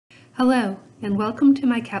Hello, and welcome to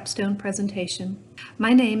my capstone presentation.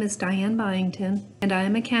 My name is Diane Byington, and I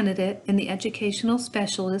am a candidate in the Educational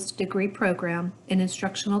Specialist Degree Program in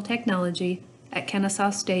Instructional Technology at Kennesaw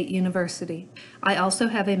State University. I also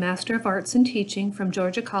have a Master of Arts in Teaching from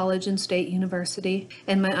Georgia College and State University,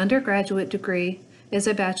 and my undergraduate degree is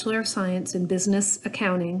a Bachelor of Science in Business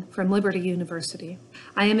Accounting from Liberty University.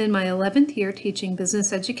 I am in my 11th year teaching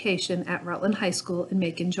business education at Rutland High School in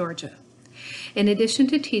Macon, Georgia. In addition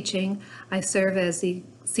to teaching, I serve as the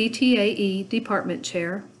CTAE Department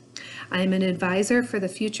Chair. I am an advisor for the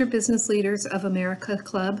Future Business Leaders of America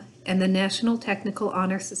Club and the National Technical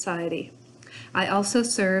Honor Society. I also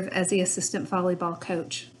serve as the Assistant Volleyball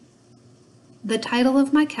Coach. The title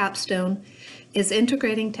of my capstone is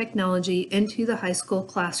Integrating Technology into the High School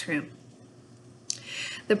Classroom.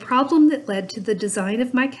 The problem that led to the design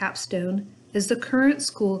of my capstone is the current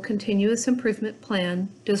school continuous improvement plan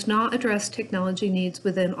does not address technology needs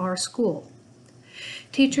within our school.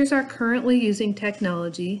 Teachers are currently using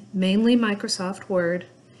technology, mainly Microsoft Word,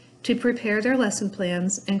 to prepare their lesson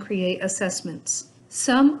plans and create assessments.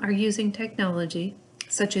 Some are using technology,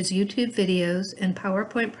 such as YouTube videos and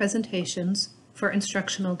PowerPoint presentations, for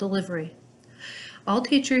instructional delivery. All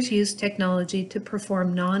teachers use technology to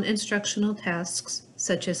perform non-instructional tasks,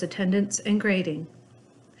 such as attendance and grading.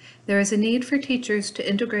 There is a need for teachers to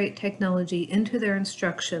integrate technology into their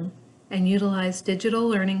instruction and utilize digital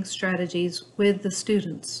learning strategies with the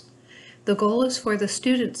students. The goal is for the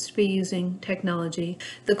students to be using technology.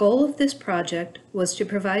 The goal of this project was to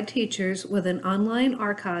provide teachers with an online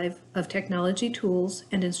archive of technology tools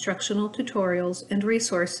and instructional tutorials and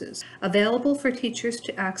resources available for teachers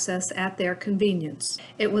to access at their convenience.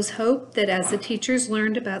 It was hoped that as the teachers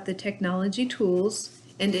learned about the technology tools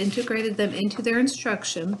and integrated them into their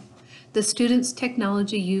instruction, the students'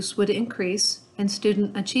 technology use would increase and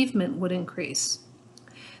student achievement would increase.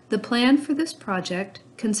 The plan for this project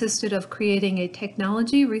consisted of creating a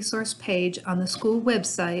technology resource page on the school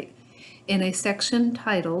website in a section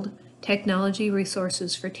titled Technology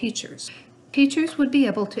Resources for Teachers. Teachers would be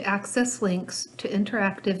able to access links to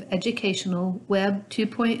interactive educational Web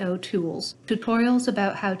 2.0 tools, tutorials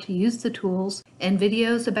about how to use the tools, and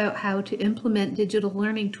videos about how to implement digital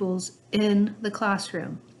learning tools in the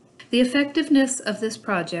classroom. The effectiveness of this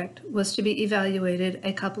project was to be evaluated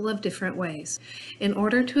a couple of different ways. In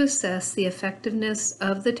order to assess the effectiveness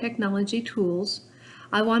of the technology tools,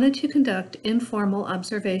 I wanted to conduct informal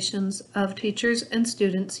observations of teachers and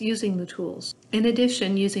students using the tools. In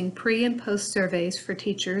addition, using pre- and post surveys for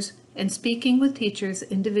teachers and speaking with teachers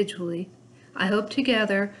individually, I hope to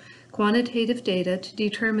gather quantitative data to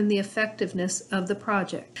determine the effectiveness of the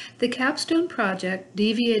project. The capstone project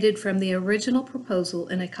deviated from the original proposal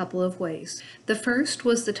in a couple of ways. The first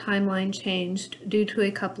was the timeline changed due to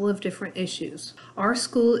a couple of different issues. Our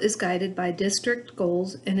school is guided by district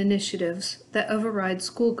goals and initiatives that override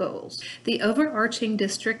school goals. The overarching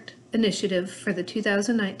district initiative for the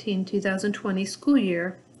 2019-2020 school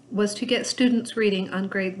year was to get students reading on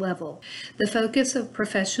grade level. The focus of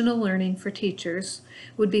professional learning for teachers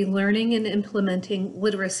would be learning and implementing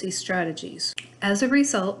literacy strategies. As a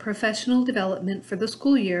result, professional development for the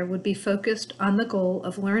school year would be focused on the goal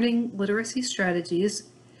of learning literacy strategies,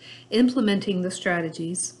 implementing the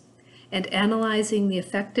strategies, and analyzing the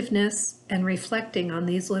effectiveness and reflecting on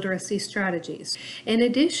these literacy strategies. In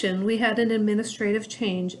addition, we had an administrative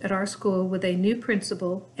change at our school with a new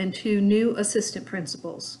principal and 2 new assistant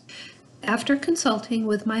principals. After consulting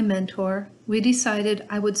with my mentor, we decided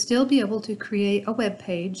I would still be able to create a web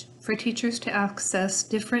page for teachers to access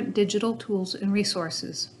different digital tools and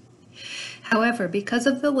resources. However, because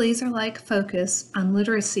of the laser-like focus on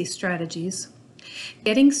literacy strategies,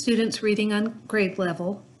 getting students reading on grade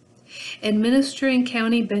level, administering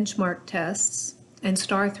county benchmark tests and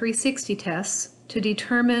STAR 360 tests to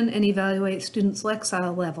determine and evaluate students'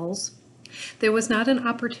 Lexile levels, there was not an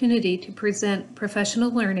opportunity to present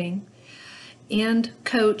professional learning and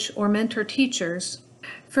coach or mentor teachers.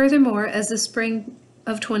 Furthermore, as the spring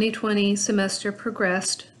of 2020 semester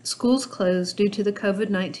progressed, schools closed due to the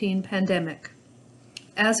COVID-19 pandemic.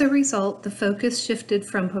 As a result, the focus shifted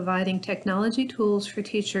from providing technology tools for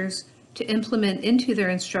teachers to implement into their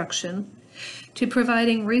instruction, to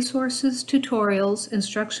providing resources, tutorials,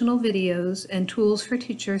 instructional videos, and tools for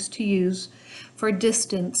teachers to use for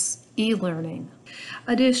distance e-learning.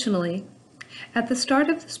 Additionally, at the start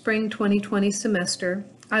of the spring 2020 semester,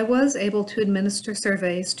 I was able to administer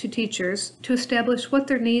surveys to teachers to establish what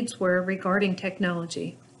their needs were regarding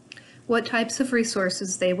technology, what types of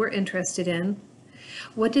resources they were interested in,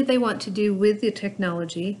 what did they want to do with the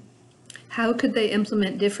technology, How could they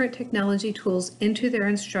implement different technology tools into their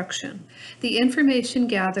instruction? The information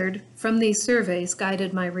gathered from these surveys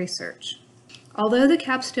guided my research. Although the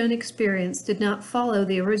Capstone experience did not follow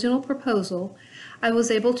the original proposal, I was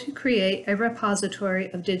able to create a repository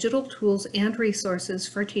of digital tools and resources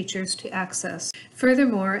for teachers to access.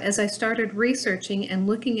 Furthermore, as I started researching and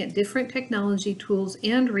looking at different technology tools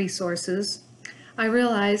and resources, I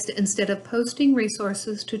realized instead of posting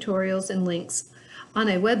resources, tutorials, and links on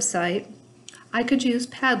a website, I could use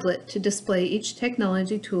Padlet to display each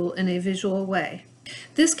technology tool in a visual way.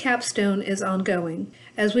 This capstone is ongoing.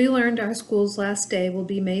 As we learned, our school's last day will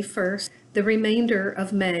be May 1st. The remainder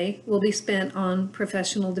of May will be spent on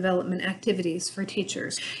professional development activities for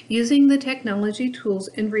teachers. Using the technology tools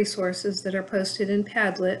and resources that are posted in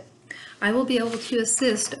Padlet, I will be able to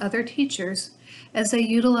assist other teachers as they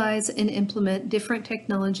utilize and implement different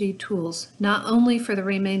technology tools, not only for the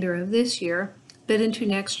remainder of this year, but into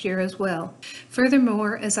next year as well.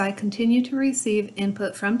 Furthermore, as I continue to receive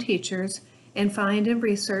input from teachers and find and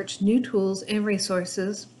research new tools and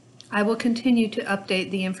resources, I will continue to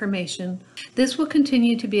update the information. This will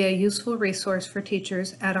continue to be a useful resource for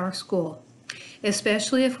teachers at our school,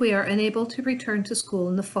 especially if we are unable to return to school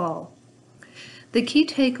in the fall. The key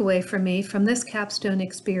takeaway for me from this capstone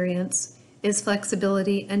experience is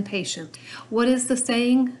flexibility and patience. What is the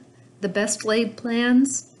saying? The best laid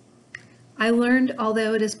plans? I learned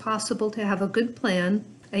although it is possible to have a good plan,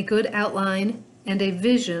 a good outline, and a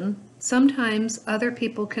vision, sometimes other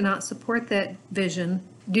people cannot support that vision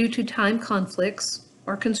due to time conflicts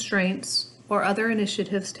or constraints or other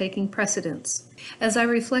initiatives taking precedence. As I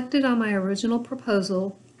reflected on my original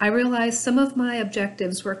proposal, I realized some of my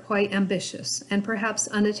objectives were quite ambitious and perhaps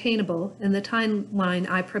unattainable in the timeline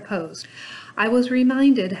I proposed. I was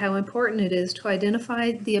reminded how important it is to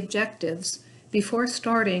identify the objectives before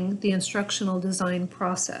starting the instructional design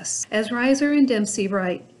process. As Reiser and Dempsey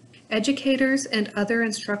write, educators and other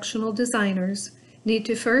instructional designers need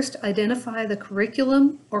to first identify the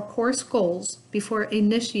curriculum or course goals before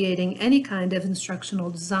initiating any kind of instructional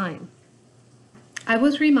design. I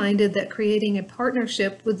was reminded that creating a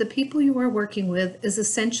partnership with the people you are working with is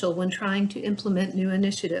essential when trying to implement new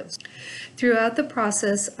initiatives. Throughout the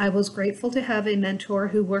process, I was grateful to have a mentor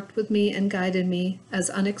who worked with me and guided me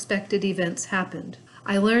as unexpected events happened.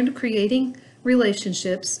 I learned creating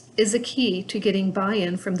relationships is a key to getting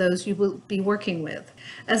buy-in from those you will be working with.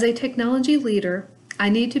 As a technology leader, I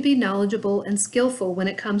need to be knowledgeable and skillful when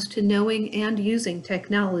it comes to knowing and using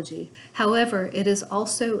technology. However, it is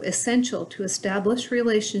also essential to establish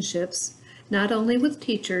relationships not only with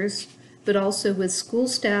teachers, but also with school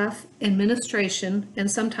staff, administration, and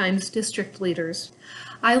sometimes district leaders.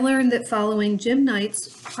 I learned that following Jim Knight's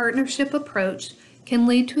partnership approach can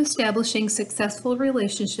lead to establishing successful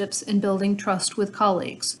relationships and building trust with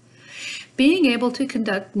colleagues. Being able to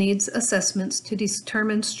conduct needs assessments to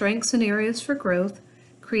determine strengths and areas for growth,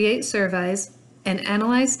 create surveys, and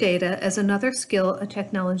analyze data is another skill a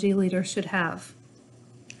technology leader should have.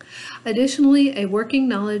 Additionally, a working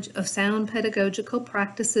knowledge of sound pedagogical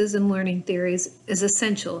practices and learning theories is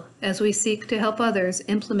essential as we seek to help others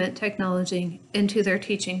implement technology into their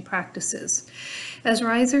teaching practices. As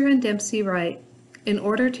Reiser and Dempsey write, in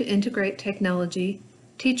order to integrate technology,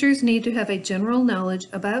 teachers need to have a general knowledge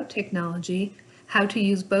about technology, how to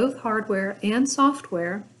use both hardware and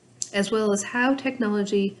software, as well as how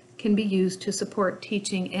technology can be used to support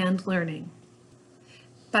teaching and learning.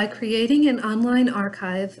 By creating an online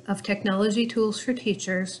archive of technology tools for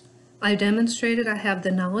teachers, I demonstrated I have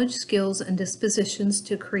the knowledge, skills, and dispositions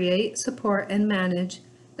to create, support, and manage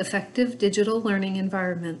effective digital learning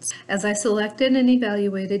environments. As I selected and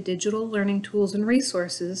evaluated digital learning tools and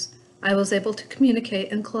resources, I was able to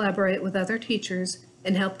communicate and collaborate with other teachers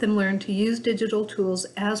and help them learn to use digital tools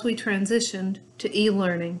as we transitioned to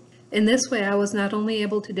e-learning. In this way, I was not only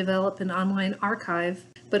able to develop an online archive,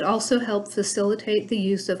 but also help facilitate the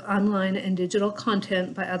use of online and digital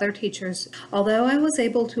content by other teachers. Although I was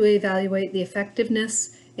able to evaluate the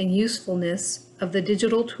effectiveness and usefulness of the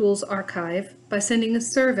digital tools archive by sending a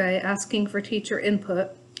survey asking for teacher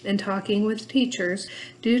input and talking with teachers,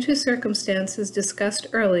 due to circumstances discussed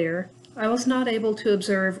earlier, I was not able to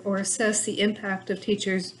observe or assess the impact of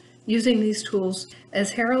teachers using these tools.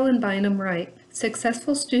 As Harrell and Bynum write,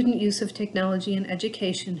 successful student use of technology in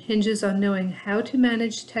education hinges on knowing how to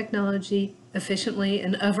manage technology efficiently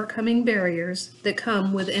and overcoming barriers that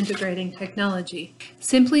come with integrating technology.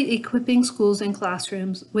 Simply equipping schools and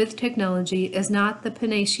classrooms with technology is not the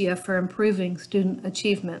panacea for improving student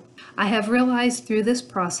achievement. I have realized through this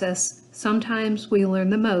process, sometimes we learn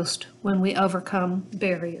the most when we overcome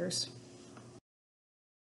barriers.